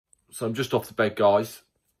So I'm just off the bed, guys.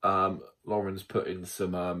 Lauren's putting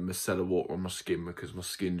some micellar water on my skin because my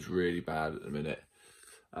skin's really bad at the minute.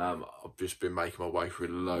 I've just been making my way through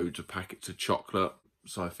loads of packets of chocolate,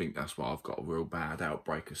 so I think that's why I've got a real bad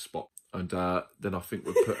outbreaker spot. And then I think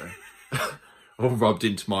we're putting all rubbed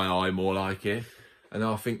into my eye, more like it. And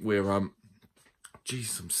I think we're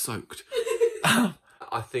Jesus, I'm soaked.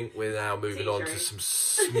 I think we're now moving on to some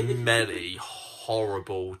smelly,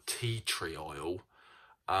 horrible tea tree oil.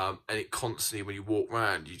 And it constantly, when you walk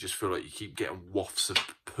around, you just feel like you keep getting wafts of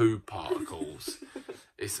poo particles.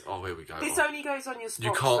 It's, oh, here we go. This only goes on your spots,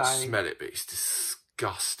 you can't though. smell it, but it's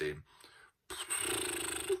disgusting.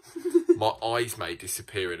 My eyes may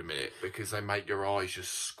disappear in a minute because they make your eyes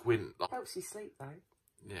just squint. Like... Helps you sleep, though.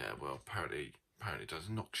 Yeah, well, apparently it does.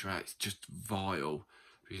 Knocks you out. It's just vile.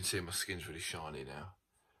 You can see my skin's really shiny now.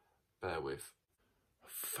 Bear with. My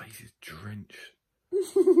face is drenched.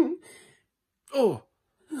 Oh!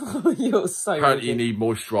 You're so apparently you need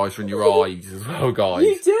moisturiser in your eyes as well, guys.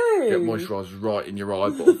 You do! Get moisturiser right in your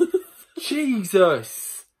eyeball.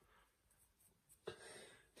 Jesus!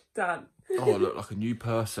 Done. Oh, I look like a new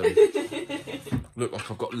person. Look like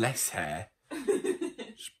I've got less hair.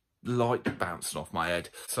 Just light bouncing off my head.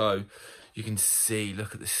 So, you can see,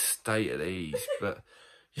 look at the state of these. But,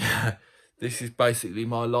 yeah, this is basically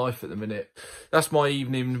my life at the minute. That's my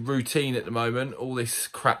evening routine at the moment. All this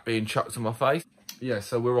crap being chucked on my face. Yeah,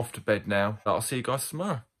 so we're off to bed now. I'll see you guys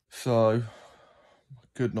tomorrow. So,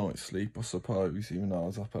 good night's sleep, I suppose, even though I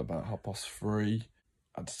was up at about 3:30.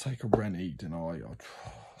 I had to take a Rennie, didn't I?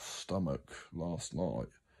 Stomach last night.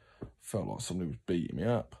 Felt like somebody was beating me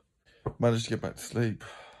up. Managed to get back to sleep.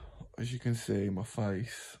 As you can see, my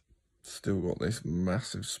face still got this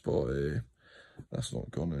massive spot here. That's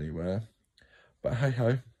not gone anywhere. But hey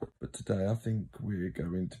ho. But today I think we're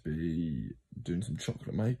going to be doing some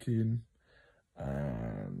chocolate making.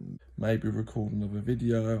 And maybe record another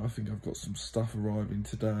video. I think I've got some stuff arriving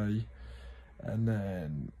today. And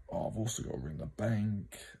then I've also got to ring the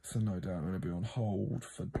bank. So no doubt I'm going to be on hold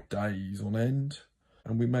for days on end.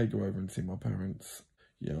 And we may go over and see my parents.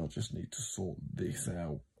 Yeah, I just need to sort this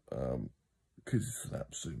out. Because it's an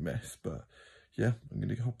absolute mess. But yeah, I'm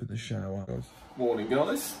going to hop in the shower. Guys. Morning,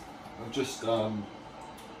 guys. I'm just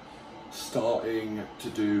starting to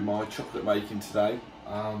do my chocolate making today.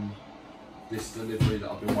 This delivery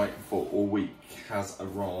that I've been waiting for all week has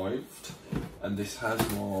arrived, and this has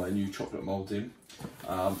my new chocolate mould in.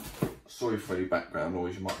 Sorry for any background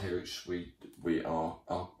noise you might hear. It's our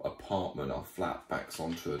apartment, our flat backs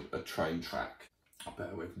onto a train track. I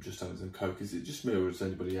better wait from just having some Coke. Is it just me or is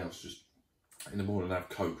anybody else just in the morning have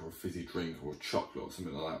Coke or a fizzy drink or a chocolate or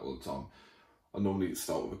something like that all the time? I normally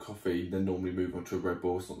start with a coffee, then normally move on to a Red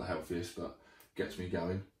Bull. It's not the healthiest, but gets me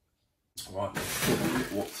going. Right, let's have a look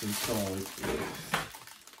at what's inside.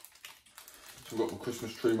 So I've got my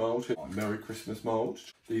Christmas tree mould here, my Merry Christmas mould.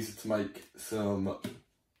 These are to make some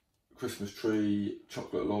Christmas tree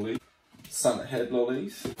chocolate lollies, Santa head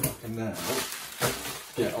lollies. I can now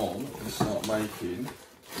get on and start making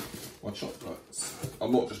my chocolates.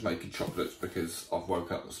 I'm not just making chocolates because I've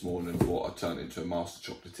woke up this morning and thought I'd turn into a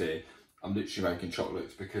master chocolatier. I'm literally making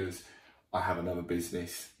chocolates because I have another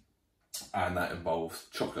business and that involves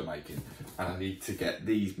chocolate making, and I need to get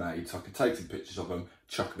these made so I can take some pictures of them,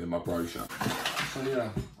 chuck them in my brochure. So yeah,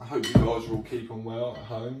 I hope you guys are all keeping well at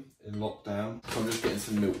home in lockdown. So I'm just getting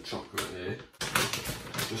some milk chocolate here.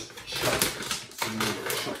 Just chuck some milk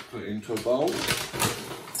chocolate into a bowl like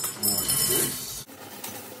this.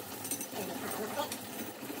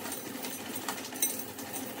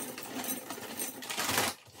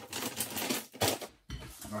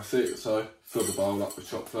 That's it, so fill the bowl up with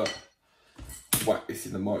chocolate. Whack this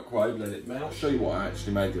in the microwave, let it melt. I'll show you what I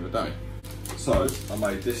actually made the other day. So I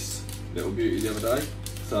made this little beauty the other day.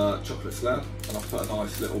 It's a chocolate slab, and I put a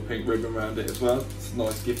nice little pink ribbon around it as well. It's a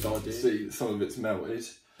nice gift idea. See, some of it's melted.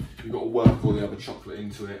 You've got to work all the other chocolate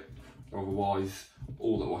into it, otherwise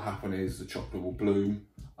all that will happen is the chocolate will bloom.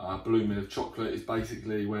 Blooming of chocolate is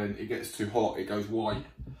basically when it gets too hot, it goes white,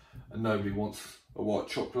 and nobody wants a white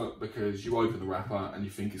chocolate because you open the wrapper and you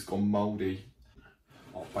think it's gone mouldy.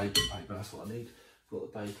 Oh, baking paper, that's what I need.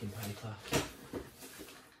 Got the baking paper.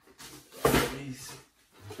 These,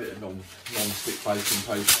 a bit of non-stick baking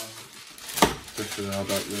paper. Just so that I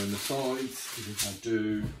don't ruin the sides, because if I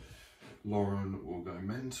do, Lauren will go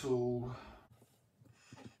mental.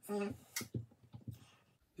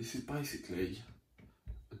 This is basically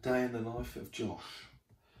a day in the life of Josh,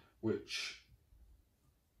 which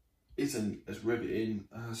isn't as riveting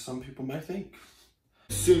as some people may think.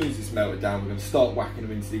 As soon as it's melted down, we're going to start whacking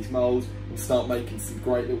them into these moulds and start making some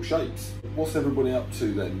great little shapes. What's everybody up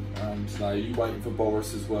to then today? Are you waiting for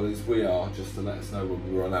Boris as well as we are, just to let us know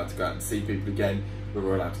when we're allowed to go out and see people again, when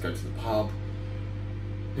we're allowed to go to the pub?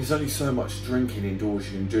 There's only so much drinking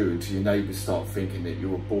indoors you can do until your neighbours start thinking that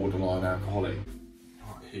you're a borderline alcoholic.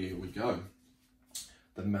 Right, here we go.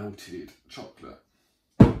 The melted chocolate.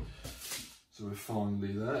 So we're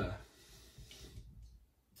finally there.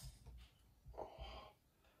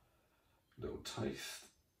 Little taste.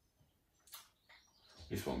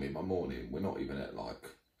 This won't be my morning. We're not even at like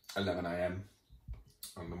 11 AM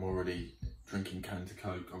and I'm already drinking cans of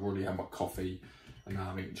Coke. I've already had my coffee and now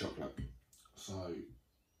I'm eating chocolate. So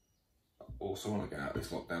also when I get out of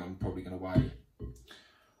this lockdown, I'm probably going to weigh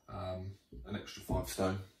an extra 5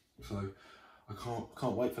 stone. So I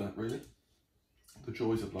can't wait for that really. The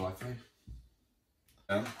joys of life, eh?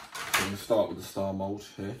 So I'm going to start with the star mould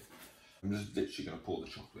here. I'm just literally going to pour the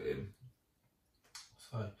chocolate in.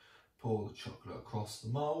 So pour the chocolate across the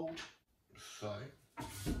mould. So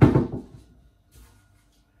I've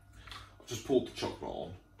just poured the chocolate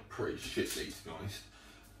on pretty shitly to be honest,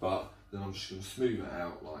 but then I'm just going to smooth it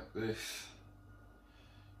out like this,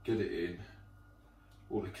 get it in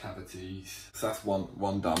all the cavities. So that's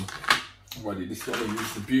one done already. This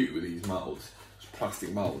is the beauty with these moulds. It's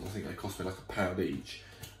plastic moulds. I think they cost me like £1 each,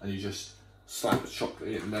 and you just slap the chocolate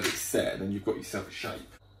in and let it set, and then you've got yourself a shape.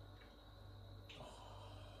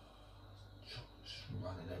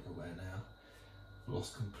 Running everywhere now. I've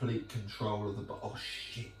lost complete control of the bowl. Oh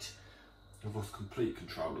shit! I've lost complete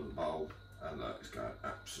control of the bowl, and it's going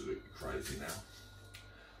absolutely crazy now.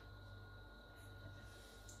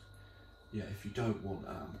 Yeah, if you don't want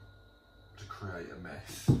to create a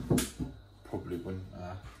mess, probably wouldn't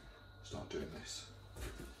start doing this.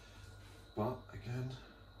 But again,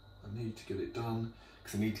 I need to get it done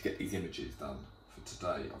because I need to get these images done for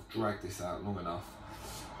today. I've dragged this out long enough.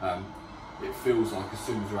 It feels like as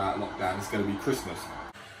soon as we're out of lockdown, it's going to be Christmas.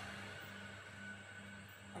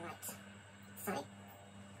 Alright, sorry,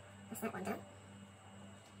 that's that one done.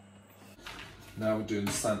 Now we're doing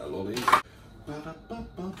the Santa lolly. We're in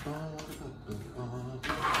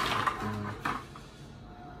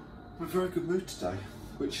a very good mood today,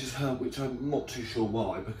 which I'm not too sure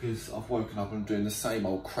why, because I've woken up and I'm doing the same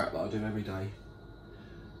old crap that I do every day.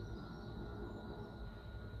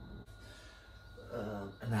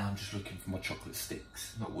 And now I'm just looking for my chocolate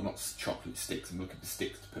sticks. Well, not chocolate sticks, I'm looking for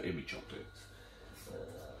sticks to put in my chocolates.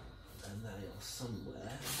 And they are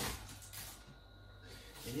somewhere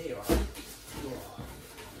in here, I think.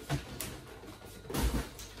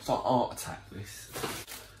 It's like art attack, this.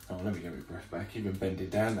 Oh, let me get my breath back. Even bending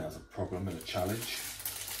down now is a problem and a challenge.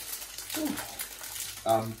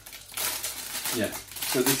 Yeah,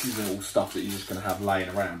 so this is all stuff that you're just going to have laying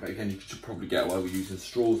around, but again, you should probably get away with using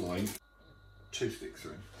straws, I think. 2 sticks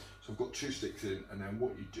are in. So I've got 2 sticks in, and then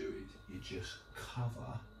what you do is you just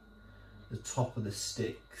cover the top of the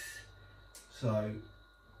sticks so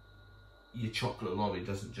your chocolate lolly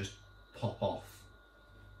doesn't just pop off.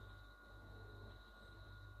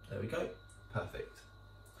 There we go, perfect.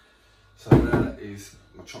 So that is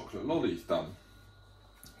my chocolate lollies done.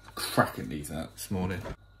 Cracking these out this morning.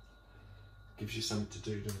 Gives you something to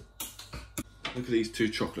do, doesn't it? Look at these 2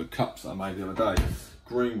 chocolate cups that I made the other day.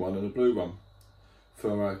 Green one and a blue one.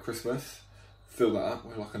 For Christmas, fill that up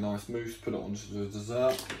with like a nice mousse, put it onto the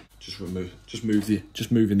dessert. Just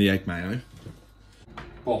moving the egg mayo.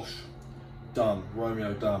 Bosh, done.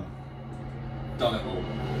 Romeo, done. Done it all.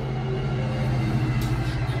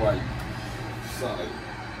 Great. So,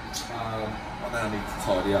 I now need to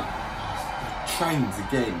tidy up. Trains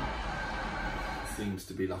again. Seems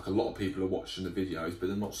to be like a lot of people are watching the videos, but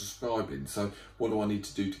they're not subscribing. So what do I need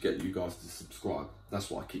to do to get you guys to subscribe? That's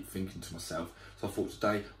what I keep thinking to myself. So I thought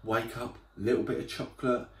today, wake up, a little bit of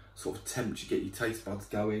chocolate, sort of tempt you, get your taste buds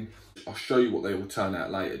going. I'll show you what they will turn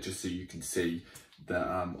out later, just so you can see that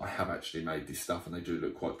I have actually made this stuff and they do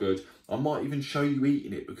look quite good. I might even show you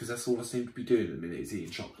eating it, because that's all I seem to be doing at the minute, is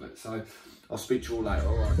eating chocolate. So I'll speak to you all later,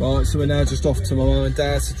 alright? Right, so we're now just off to my mum and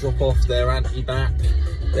dad's to drop off their auntie back.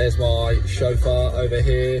 There's my chauffeur over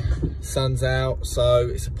here, sun's out, so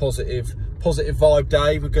it's a positive vibe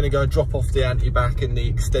day. We're going to go and drop off the auntie back in the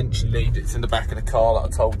extension lead. It's in the back of the car that I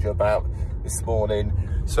told you about this morning,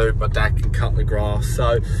 so my dad can cut the grass.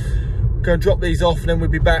 So go and drop these off, and then we'll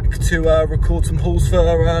be back to record some hauls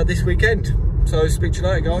for this weekend. So speak to you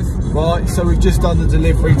later, guys. Right, so we've just done the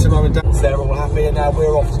delivery to mum and dad. They're all happy, and now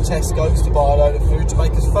we're off to Tesco's to buy a load of food to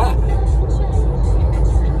make us fat.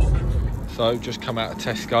 So just come out of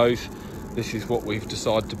Tesco's. This is what we've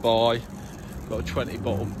decided to buy. Got a 20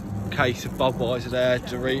 bottle case of Budweiser there,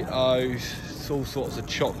 Doritos, It's all sorts of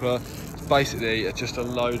chocolate. It's basically just a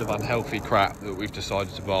load of unhealthy crap that we've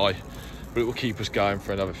decided to buy, but it will keep us going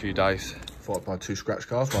for another few days. Thought I'd buy 2 scratch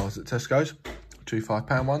cards while I was at Tesco's. 2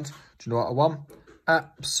 £5 ones. Do you know what I won?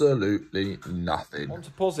 Absolutely nothing. On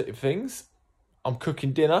to positive things. I'm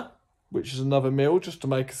cooking dinner, which is another meal just to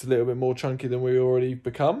make us a little bit more chunky than we already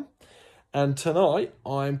become. And tonight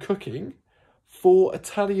I'm cooking 4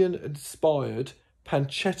 Italian-inspired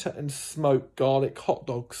pancetta and smoked garlic hot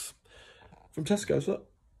dogs from Tesco's. Look,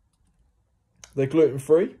 they're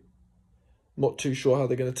gluten-free. Not too sure how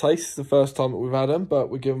they're going to taste. It's the first time that we've had them, but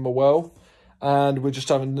we give them a whirl, and we're just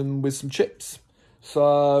having them with some chips.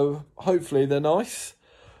 So hopefully they're nice.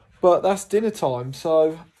 But that's dinner time.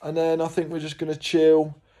 So, and then I think we're just going to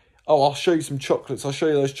chill. Oh, I'll show you some chocolates. I'll show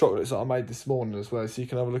you those chocolates that I made this morning as well, so you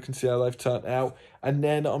can have a look and see how they've turned out. And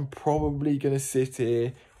then I'm probably going to sit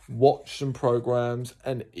here, watch some programs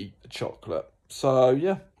and eat the chocolate. So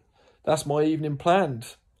yeah, that's my evening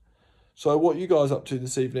planned. So what are you guys up to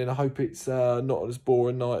this evening? I hope it's not as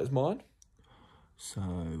boring night as mine.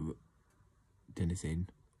 So dinner's in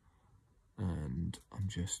and I'm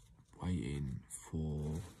just waiting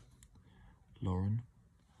for Lauren.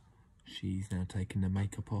 She's now taking the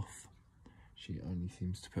makeup off. She only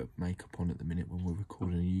seems to put makeup on at the minute when we're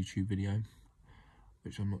recording a YouTube video,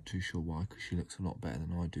 which I'm not too sure why, because she looks a lot better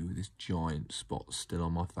than I do with this giant spot still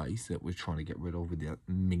on my face that we're trying to get rid of with the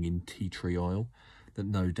minging tea tree oil that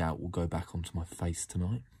no doubt will go back onto my face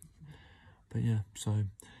tonight. But yeah, so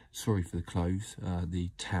sorry for the clothes,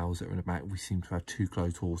 the towels that are in the back. We seem to have 2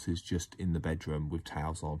 clothes horses just in the bedroom with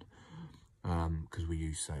towels on, because we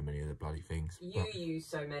use so many of the bloody things. You use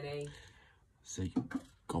so many. See,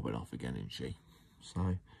 gobbing off again, isn't she?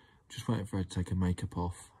 So just waiting for her to take her makeup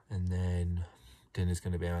off, and then dinner's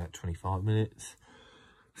going to be about 25 minutes.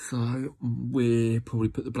 So we'll probably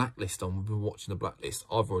put the Blacklist on. We've been watching the Blacklist.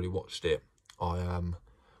 I've already watched it. I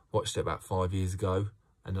watched it about 5 years ago,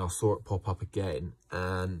 and then I saw it pop up again,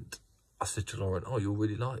 and I said to Lauren, oh, you'll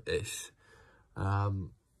really like this.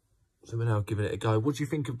 So we're now giving it a go. What do you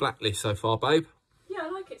think of Blacklist so far, babe? Yeah,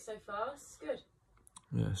 I like it so far. It's good.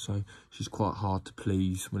 Yeah, so she's quite hard to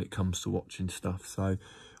please when it comes to watching stuff. So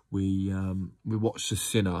we watched The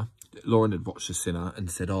Sinner. Lauren had watched The Sinner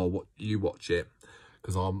and said, oh, what, you watch it,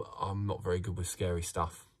 because I'm not very good with scary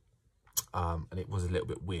stuff. And it was a little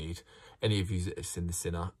bit weird. Any of you that have seen The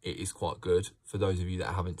Sinner, it is quite good. For those of you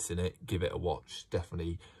that haven't seen it, give it a watch.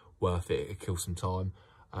 Definitely worth it. It'll kill some time.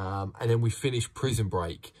 And then we finished Prison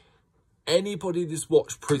Break. Anybody that's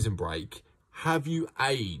watched Prison Break, have you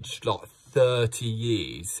aged like 30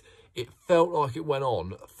 years? It felt like it went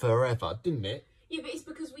on forever, didn't it? Yeah, but it's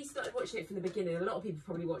because we started watching it from the beginning. A lot of people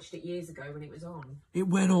probably watched it years ago when it was on. It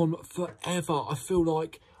went on forever. I feel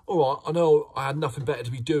like, all right, I know I had nothing better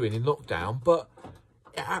to be doing in lockdown, but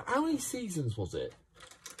how many seasons was it?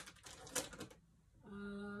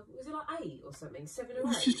 Was it like 8 or something? 7 or 8? It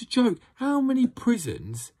was just a joke. How many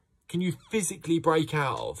prisons can you physically break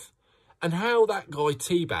out of? And how that guy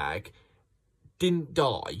Teabag didn't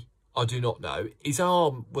die, I do not know. His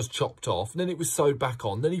arm was chopped off, and then it was sewed back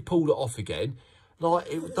on. Then he pulled it off again.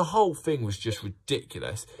 Like, the whole thing was just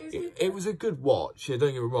ridiculous. It was a good watch. Yeah,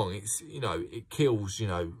 don't get me wrong. It's, you know, it kills, you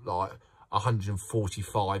know, like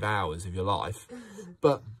 145 hours of your life.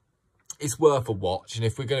 But it's worth a watch. And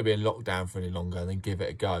if we're going to be in lockdown for any longer, then give it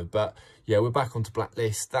a go. But yeah, we're back onto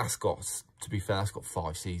Blacklist. That's got, to be fair, that's got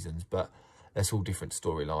 5 seasons. But that's all different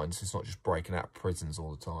storylines. It's not just breaking out of prisons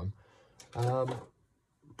all the time.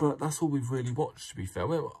 But that's all we've really watched, to be fair.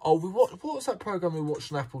 Oh, what was that programme we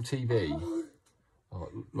watched on Apple TV? Oh,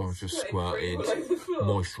 Lauren's just squirted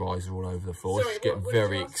moisturiser all over the floor. Sorry, She's getting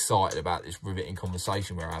very excited about this riveting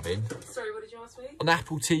conversation we're having. Sorry, what did you ask me? On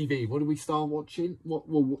Apple TV, what did we start watching?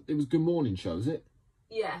 Well, it was Good Morning Show, was it?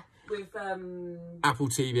 Yeah, with Apple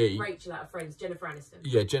TV. Rachel out of Friends, Jennifer Aniston.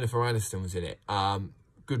 Yeah, Jennifer Aniston was in it.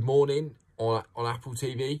 Good Morning on Apple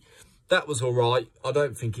TV. That was all right. I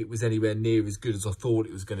don't think it was anywhere near as good as I thought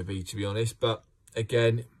it was going to be, to be honest. But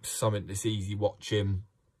again, something that's easy watching.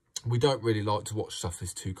 We don't really like to watch stuff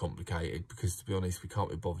that's too complicated because, to be honest, we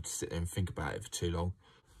can't be bothered to sit there and think about it for too long.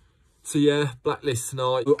 So yeah, Blacklist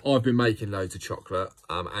tonight. I've been making loads of chocolate,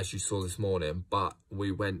 as you saw this morning, but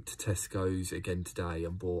we went to Tesco's again today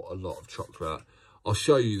and bought a lot of chocolate. I'll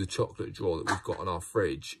show you the chocolate drawer that we've got on our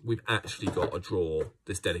fridge. We've actually got a drawer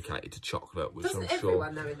that's dedicated to chocolate, which Doesn't I'm sure.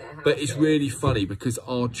 everyone know in their house? But it's really funny because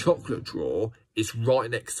our chocolate drawer is right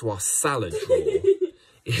next to our salad drawer.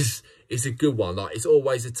 It's a good one. Like, it's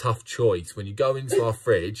always a tough choice. When you go into our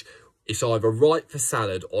fridge, it's either right for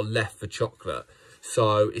salad or left for chocolate.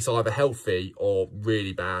 So it's either healthy or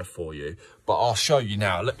really bad for you. But I'll show you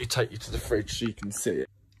now. Let me take you to the fridge so you can see it.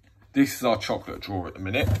 This is our chocolate drawer at the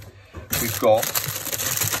minute. We've got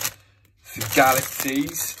some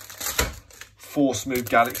Galaxies, 4 smooth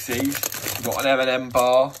Galaxies. We've got an M&M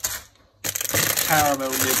bar,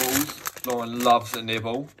 caramel nibbles. Lauren loves a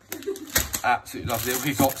nibble. Absolutely loves it.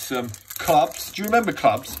 We've got some clubs. Do you remember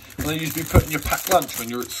clubs? When they used to be put in your packed lunch when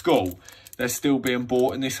you're at school. They're still being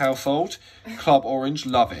bought in this household. Club Orange,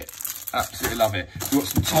 love it. Absolutely love it. We've got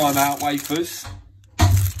some Time Out wafers.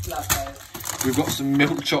 Love those. We've got some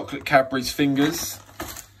milk chocolate Cadbury's fingers.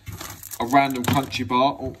 A random crunchy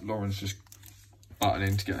bar. Oh, Lauren's just butted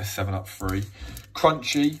in to get a 7-Up free.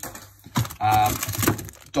 Crunchy.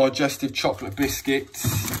 Digestive chocolate biscuits.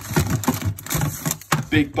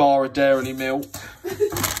 Big bar of Dairy Milk.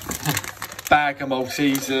 Bag of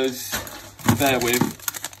Maltesers. Bear with.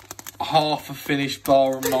 Half a finished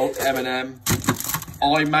bar of malt M&M.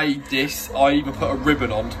 I made this. I even put a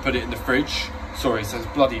ribbon on to put it in the fridge. Sorry, it says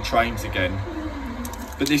bloody trains again.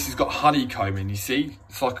 But this has got honeycomb in, you see?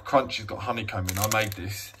 It's like a crunch, it's got honeycomb in. I made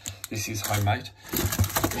this. This is homemade.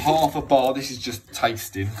 Half a bar, this is just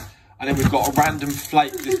tasting. And then we've got a random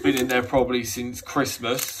flake that's been in there probably since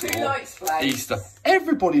Christmas. Who likes flakes? Easter.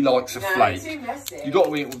 Everybody likes a flake. Too messy. You've got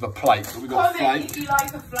to eat it with a plate, but we've got a flake. If you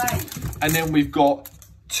like a flake. And then we've got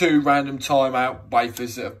 2 random Time Out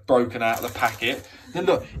wafers that have broken out of the packet. Then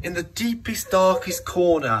look, in the deepest, darkest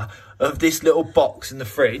corner of this little box in the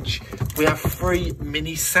fridge, we have 3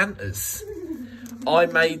 mini Santas. I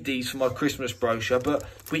made these for my Christmas brochure, but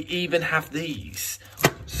we even have these.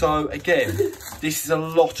 So again, this is a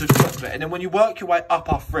lot of chocolate. And then when you work your way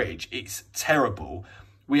up our fridge, it's terrible.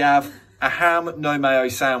 We have a ham no mayo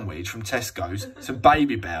sandwich from Tesco's, some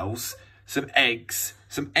Baby Bells, some eggs,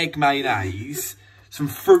 some egg mayonnaise, some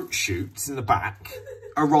fruit shoots in the back,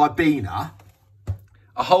 a Ribena,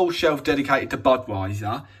 a whole shelf dedicated to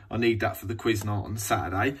Budweiser. I need that for the quiz night on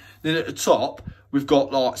Saturday. Then at the top, we've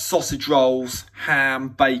got like sausage rolls, ham,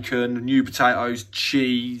 bacon, new potatoes,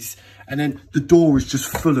 cheese. And then the door is just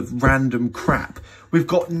full of random crap. We've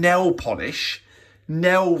got nail polish,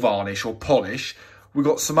 nail varnish or polish. We've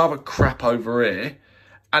got some other crap over here.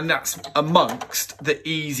 And that's amongst the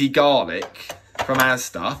easy garlic from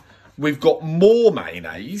Asda. We've got more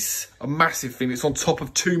mayonnaise, a massive thing. It's on top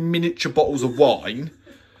of 2 miniature bottles of wine.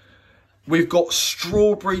 We've got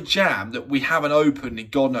strawberry jam that we haven't opened in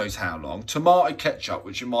God knows how long. Tomato ketchup,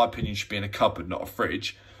 which in my opinion should be in a cupboard, not a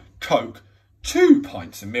fridge. Coke, 2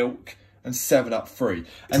 pints of milk, and 7-Up free.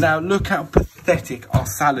 And now look how pathetic our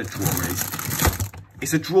salad drawer is.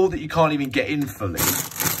 It's a drawer that you can't even get in fully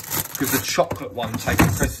because the chocolate one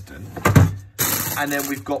takes precedent. And then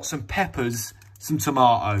we've got some peppers, some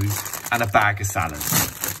tomatoes, and a bag of salad.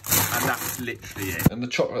 And that's literally it. And the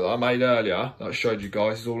chocolate that I made earlier, that I showed you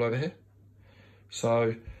guys, is all over here.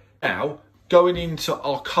 So now, going into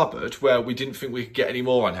our cupboard where we didn't think we could get any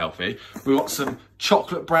more unhealthy, we've got some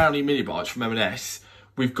chocolate brownie mini bites from M&S.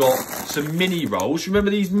 We've got some mini rolls.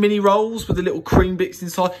 Remember these mini rolls with the little cream bits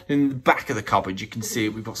inside? In the back of the cupboard, you can see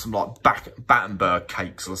it. We've got some like Battenberg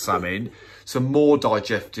cakes or something. Some more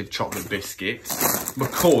digestive chocolate biscuits.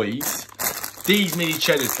 McCoy's. These mini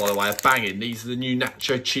cheddars, by the way, are banging. These are the new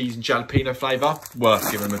nacho cheese and jalapeno flavour.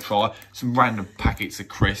 Worth giving them a try. Some random packets of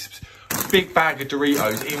crisps. Big bag of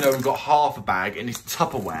Doritos, even though we've got half a bag in this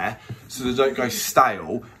Tupperware, so they don't go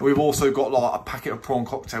stale. And we've also got like a packet of prawn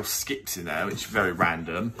cocktail skips in there, which is very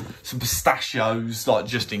random. Some pistachios, like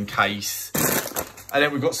just in case. And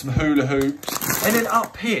then we've got some hula hoops. And then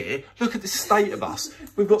up here, look at the state of us.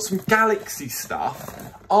 We've got some Galaxy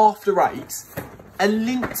stuff, After 8, a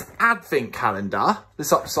linked advent calendar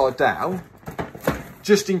that's upside down,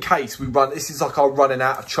 just in case we run. This is like our running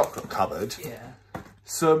out of chocolate cupboard. Yeah.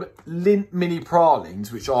 Some Lindt mini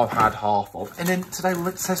pralines, which I've had half of. And then today we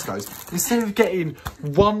went to Tesco's. Instead of getting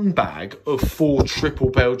 1 bag of 4 triple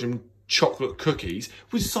Belgian chocolate cookies,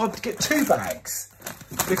 we decided to get 2 bags.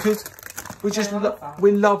 Because we just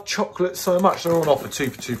we love chocolate so much. They're on offer 2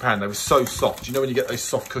 for £2. They were so soft. You know when you get those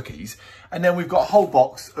soft cookies? And then we've got a whole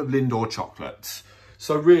box of Lindor chocolates.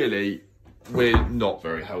 So really, we're not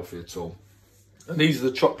very healthy at all. And these are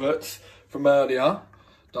the chocolates from earlier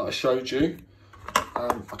that I showed you. I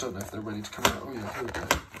don't know if they're ready to come out. Oh yeah, here we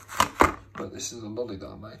go. But this is a lolly that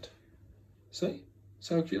I made. See?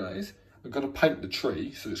 See how cute that is? I've got to paint the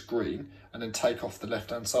tree so it's green and then take off the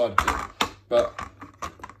left-hand side of it.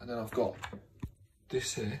 And then I've got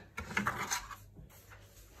this here.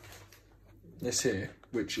 This here,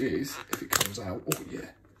 which is, if it comes out, oh yeah,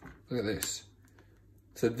 look at this.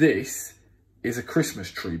 So this is a Christmas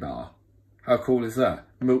tree bar. How cool is that?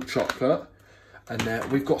 Milk chocolate.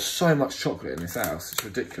 And we've got so much chocolate in this house, it's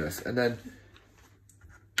ridiculous. And then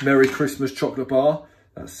Merry Christmas chocolate bar.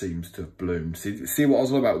 that seems to have bloomed. See what I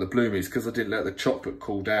was on about with the bloomies, because I didn't let the chocolate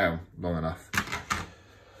cool down long enough.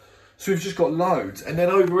 So we've just got loads. And then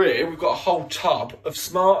over here, we've got a whole tub of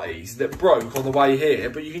Smarties that broke on the way here,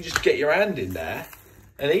 but you can just get your hand in there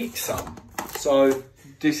and eat some. So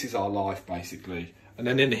this is our life, basically. And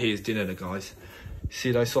then in here's dinner, guys.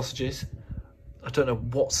 See those sausages? I don't know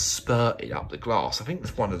what spurted up the glass. I think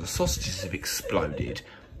one of the sausages have exploded.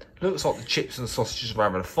 Looks like the chips and the sausages are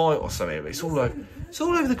having a fight or something. But it's all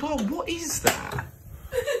over the glass. What is that?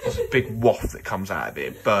 There's a big waft that comes out of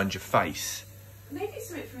it. It burns your face. Maybe it's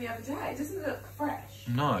something from the other day. It doesn't look fresh.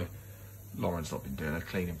 No. Lauren's not been doing her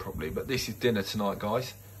cleaning properly. But this is dinner tonight,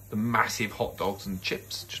 guys. The massive hot dogs and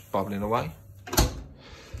chips just bubbling away.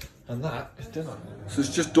 And that is dinner. So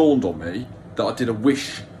it's just dawned on me that I did a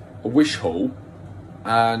wish haul,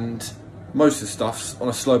 and most of the stuff's on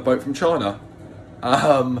a slow boat from China.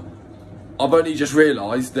 I've only just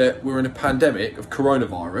realised that we're in a pandemic of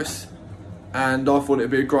coronavirus, and I thought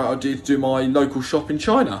it'd be a great idea to do my local shop in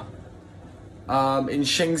China, in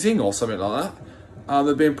Shenzhen or something like that.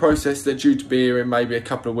 They're being processed. They're due to be here in maybe a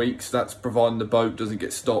couple of weeks. That's providing the boat doesn't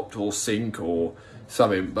get stopped or sink or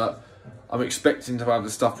something. But I'm expecting to have the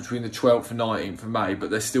stuff between the 12th and 19th of May, but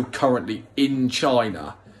they're still currently in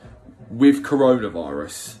China with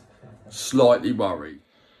coronavirus. Slightly worried.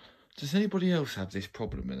 Does anybody else have this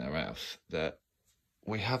problem in their house, that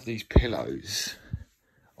we have these pillows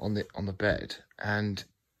on the bed, and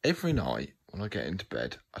every night when I get into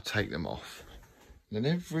bed I take them off, and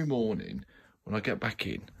then every morning when I get back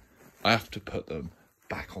in I have to put them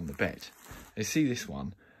back on the bed. You see this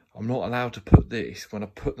one, I'm not allowed to put this when I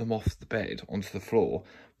put them off the bed onto the floor.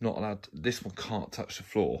 I'm not allowed to, this one can't touch the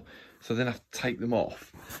floor, so then I have to take them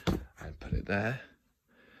off and put it there,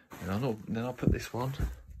 and then I'll put this one,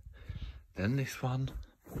 then this one,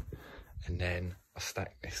 and then I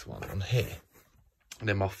stack this one on here. And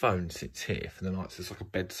then my phone sits here for the night, so it's like a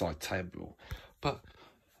bedside table. But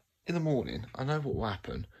in the morning, I know what will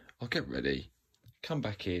happen. I'll get ready, come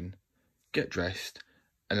back in, get dressed,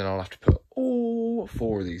 and then I'll have to put all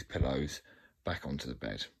 4 of these pillows back onto the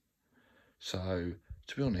bed. So,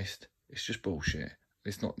 to be honest, it's just bullshit.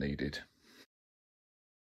 It's not needed.